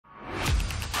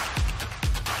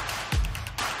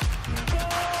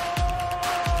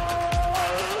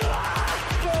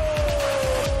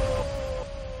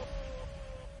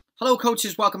Hello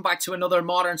coaches, welcome back to another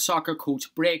Modern Soccer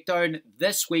Coach Breakdown.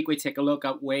 This week we take a look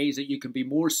at ways that you can be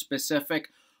more specific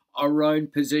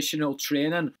around positional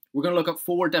training. We're going to look at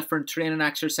 4 different training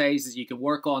exercises you can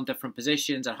work on different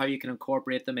positions and how you can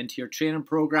incorporate them into your training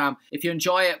program. If you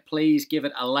enjoy it, please give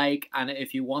it a like, and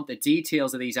if you want the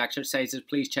details of these exercises,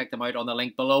 please check them out on the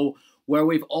link below, where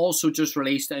we've also just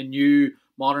released a new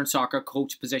Modern Soccer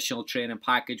Coach Positional Training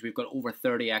package. We've got over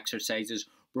 30 exercises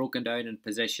broken down in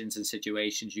positions and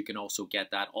situations. You can also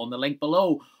get that on the link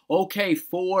below. Okay,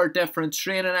 4 different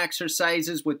training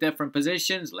exercises with different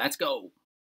positions. Let's go.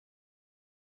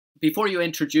 Before you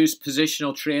introduce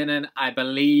positional training, I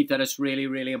believe that it's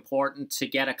really important to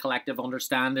get a collective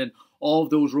understanding of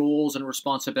those roles and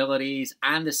responsibilities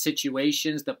and the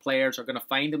situations that players are going to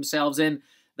find themselves in.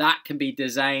 That can be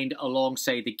designed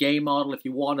alongside the game model. If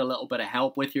you want a little bit of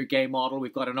help with your game model,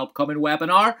 we've got an upcoming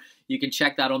webinar. You can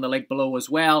check that on the link below as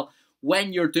well.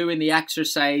 When you're doing the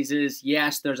exercises,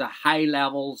 yes, there's a high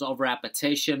levels of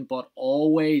repetition, but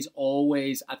always,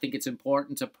 I think it's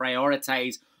important to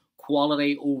prioritize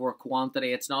quality over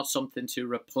quantity. It's not something to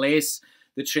replace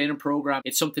the training program.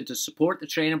 It's something to support the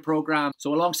training program.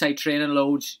 So alongside training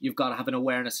loads, you've got to have an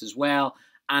awareness as well.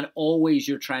 And always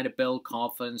you're trying to build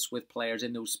confidence with players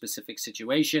in those specific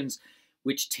situations,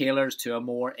 which tailors to a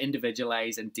more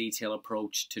individualized and detailed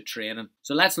approach to training.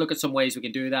 So let's look at some ways we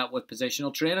can do that with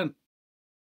positional training.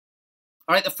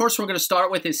 All right, the first one we're going to start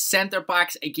with is centre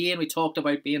backs. Again, we talked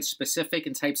about being specific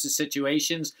in types of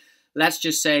situations. Let's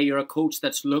just say you're a coach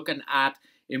that's looking at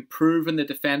improving the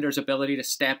defender's ability to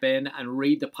step in and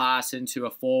read the pass into a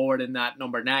forward in that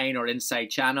number 9 or inside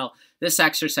channel. This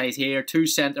exercise here, 2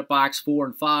 centre backs, 4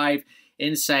 and 5,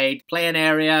 inside playing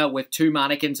area with 2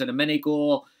 mannequins and a mini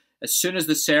goal. As soon as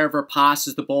the server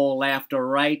passes the ball left or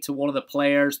right to one of the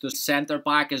players, the centre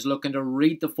back is looking to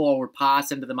read the forward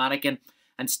pass into the mannequin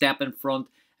and step in front.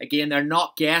 Again, they're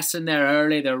not guessing there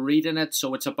early, they're reading it,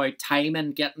 so it's about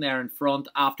timing, getting there in front.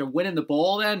 After winning the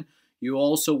ball then, you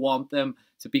also want them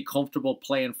to be comfortable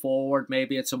playing forward.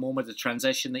 Maybe it's a moment of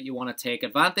transition that you want to take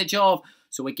advantage of.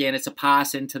 So again, it's a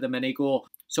pass into the mini goal.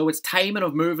 So it's timing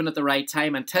of moving at the right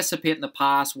time, anticipating the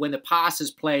pass. When the pass is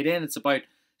played in, it's about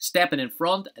stepping in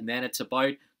front, and then it's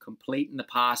about completing the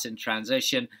pass in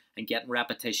transition and getting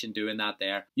repetition doing that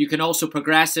there. You can also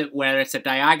progress it where it's a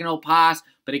diagonal pass,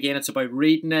 but again, it's about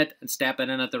reading it and stepping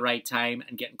in at the right time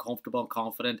and getting comfortable and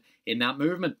confident in that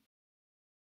movement.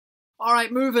 All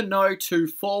right, moving now to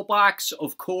fullbacks.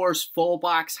 Of course,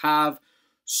 fullbacks have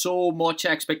so much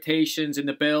expectations in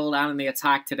the build and in the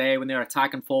attack today when they're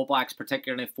attacking fullbacks,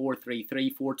 particularly in a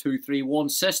 4-3-3, 4-2-3-1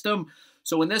 system.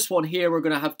 So in this one here, we're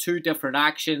going to have 2 different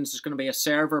actions. There's going to be a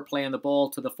server playing the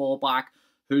ball to the fullback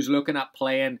who's looking at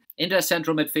playing into a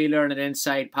central midfielder and an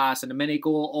inside pass and a mini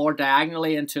goal, or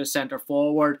diagonally into a centre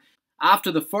forward.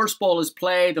 After the first ball is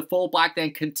played, the fullback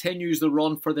then continues the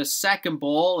run for the second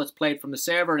ball. It's played from the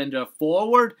server into a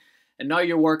forward. And now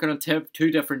you're working on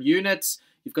 2 different units.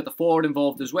 You've got the forward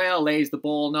involved as well. Lays the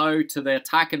ball now to the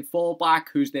attacking fullback,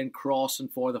 who's then crossing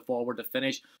for the forward to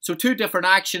finish. So 2 different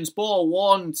actions. Ball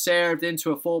 1 served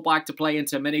into a fullback to play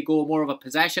into a mini goal, more of a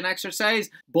possession exercise.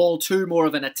 Ball 2 more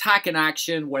of an attacking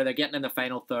action where they're getting in the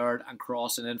final third and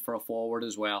crossing in for a forward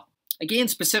as well. Again,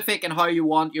 specific in how you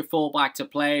want your fullback to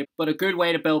play, but a good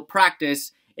way to build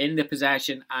practice in the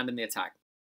possession and in the attack.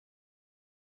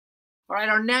 All right,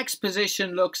 our next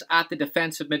position looks at the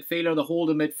defensive midfielder, the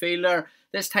holding midfielder.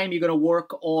 This time you're going to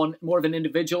work on more of an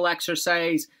individual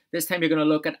exercise. This time you're going to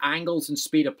look at angles and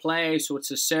speed of play. So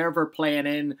it's a server playing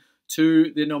in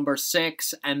to the number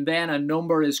 6, and then a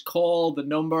number is called. The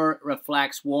number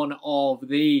reflects one of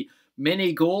the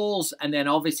mini goals, and then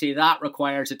obviously that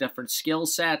requires a different skill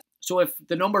set. So if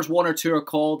the numbers 1 or 2 are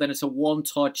called, then it's a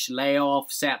 1-touch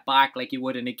layoff, set back like you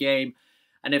would in a game.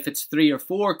 And if it's 3 or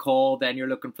 4 called, then you're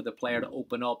looking for the player to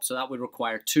open up. So that would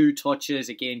require 2 touches.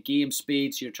 Again, game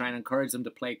speed, so you're trying to encourage them to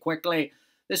play quickly.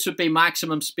 This would be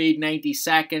maximum speed, 90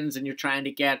 seconds, and you're trying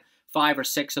to get 5 or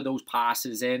 6 of those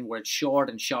passes in where it's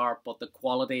short and sharp, but the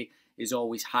quality is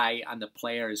always high and the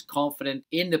player is confident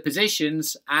in the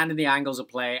positions and in the angles of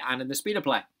play and in the speed of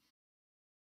play.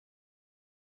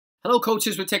 Hello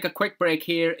coaches, we'll take a quick break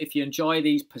here. If you enjoy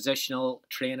these positional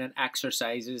training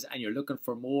exercises and you're looking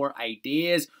for more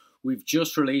ideas, we've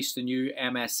just released a new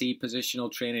MSC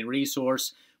Positional Training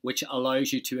resource which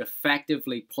allows you to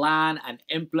effectively plan and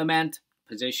implement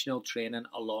positional training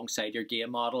alongside your game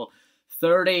model.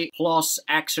 30 plus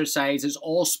exercises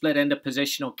all split into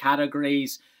positional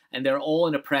categories, and they're all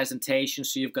in a presentation,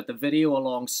 so you've got the video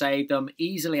alongside them,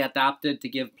 easily adapted to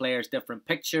give players different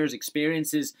pictures,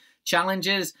 experiences,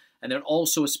 challenges, and there's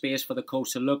also a space for the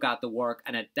coach to look at the work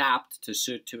and adapt to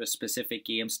suit to a specific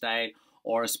game style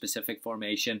or a specific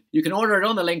formation. You can order it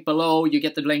on the link below. You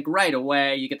get the link right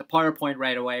away. You get the PowerPoint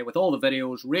right away with all the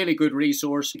videos. Really good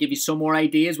resource to give you some more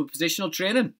ideas with positional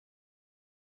training.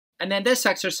 And then this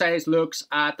exercise looks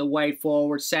at the wide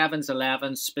forward 7s,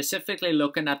 11s, specifically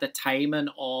looking at the timing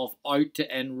of out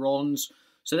to in runs.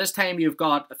 So this time you've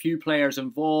got a few players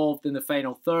involved in the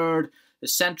final third. The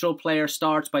central player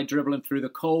starts by dribbling through the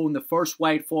cone. The first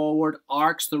wide forward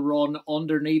arcs the run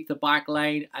underneath the back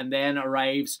line and then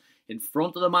arrives in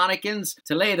front of the mannequins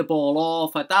to lay the ball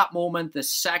off. At that moment, the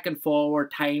second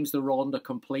forward times the run to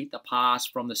complete the pass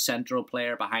from the central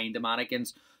player behind the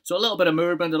mannequins. So a little bit of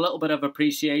movement, a little bit of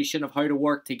appreciation of how to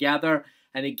work together.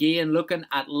 And again, looking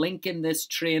at linking this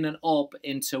training up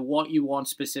into what you want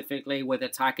specifically with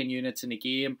attacking units in the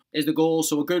game is the goal.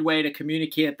 So a good way to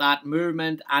communicate that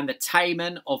movement and the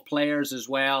timing of players as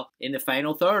well in the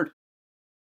final third.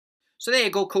 So there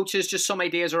you go, coaches, just some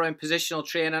ideas around positional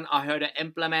training or how to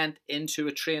implement into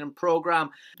a training program.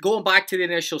 Going back to the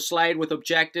initial slide with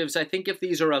objectives, I think if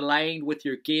these are aligned with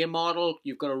your game model,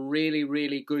 you've got a really,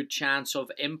 really good chance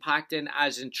of impacting,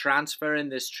 as in transferring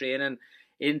this training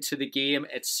into the game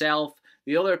itself.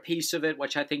 The other piece of it,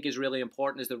 which I think is really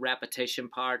important, is the repetition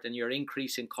part and your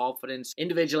increasing confidence,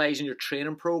 individualizing your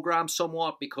training program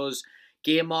somewhat, because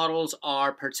game models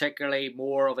are particularly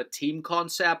more of a team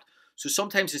concept. So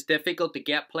sometimes it's difficult to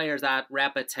get players that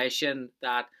repetition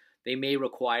that they may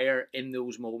require in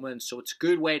those moments. So it's a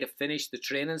good way to finish the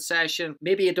training session.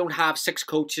 Maybe you don't have 6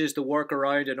 coaches to work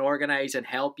around and organize and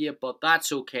help you, but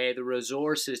that's okay. The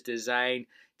resource is designed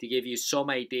to give you some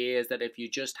ideas that if you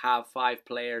just have 5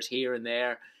 players here and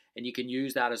there, and you can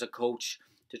use that as a coach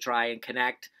to try and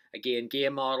connect, again,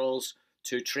 game models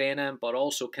to training, but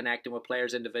also connecting with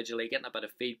players individually, getting a bit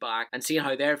of feedback and seeing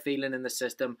how they're feeling in the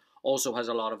system also has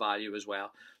a lot of value as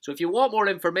well. So if you want more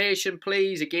information,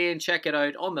 please, again, check it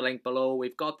out on the link below.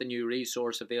 We've got the new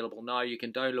resource available now. You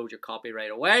can download your copy right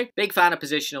away. Big fan of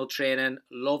positional training.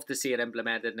 Love to see it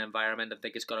implemented in an environment. I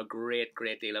think it's got a great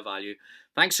deal of value.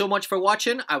 Thanks so much for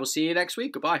watching. I will see you next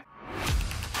week. Goodbye.